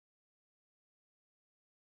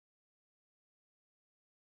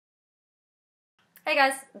Hey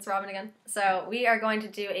guys, it's Robin again. So we are going to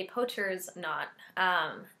do a poacher's knot.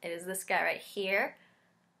 It is this guy right here.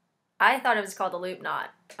 I thought it was called a loop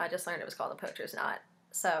knot. I just learned it was called a poacher's knot.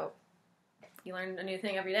 So you learn a new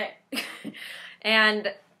thing every day.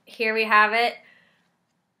 And here we have it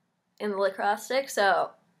in the lacrosse stick.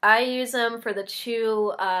 So I use them for the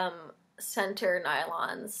two center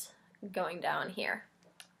nylons going down here.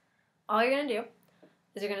 All you're going to do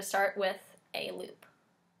is you're going to start with a loop.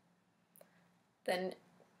 Then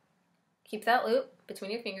keep that loop between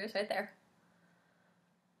your fingers right there.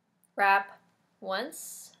 Wrap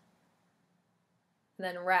once,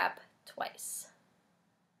 then wrap twice.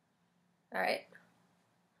 All right?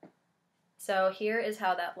 So here is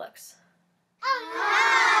how that looks.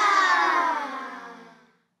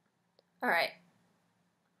 All right.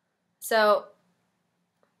 So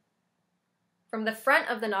from the front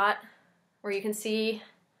of the knot, where you can see,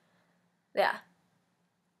 yeah,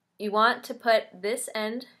 you want to put this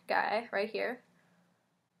end guy right here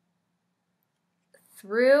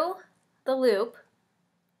through the loop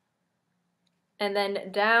and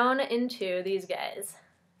then down into these guys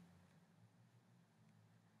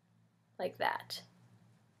like that,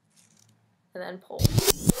 and then pull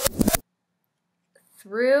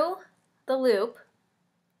through the loop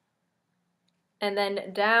and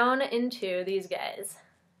then down into these guys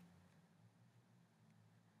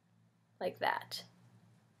like that,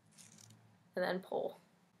 and then pull.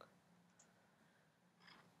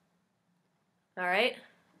 All right,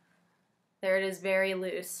 there it is, very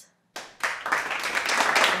loose.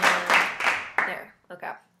 There,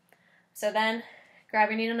 okay. So then grab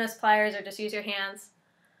your needle nose pliers or just use your hands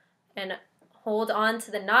and hold on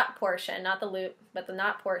to the knot portion, not the loop, but the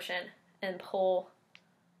knot portion, and pull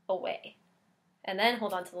away. And then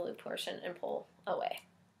hold on to the loop portion and pull away.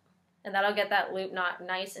 And that'll get that loop knot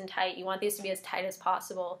nice and tight. You want these to be as tight as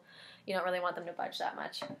possible. You don't really want them to budge that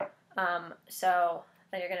much. So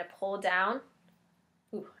then you're going to pull down.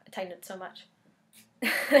 Ooh, I tightened it so much.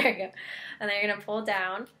 There you go. And then you're going to pull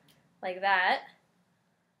down like that.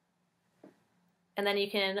 And then you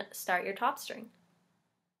can start your top string.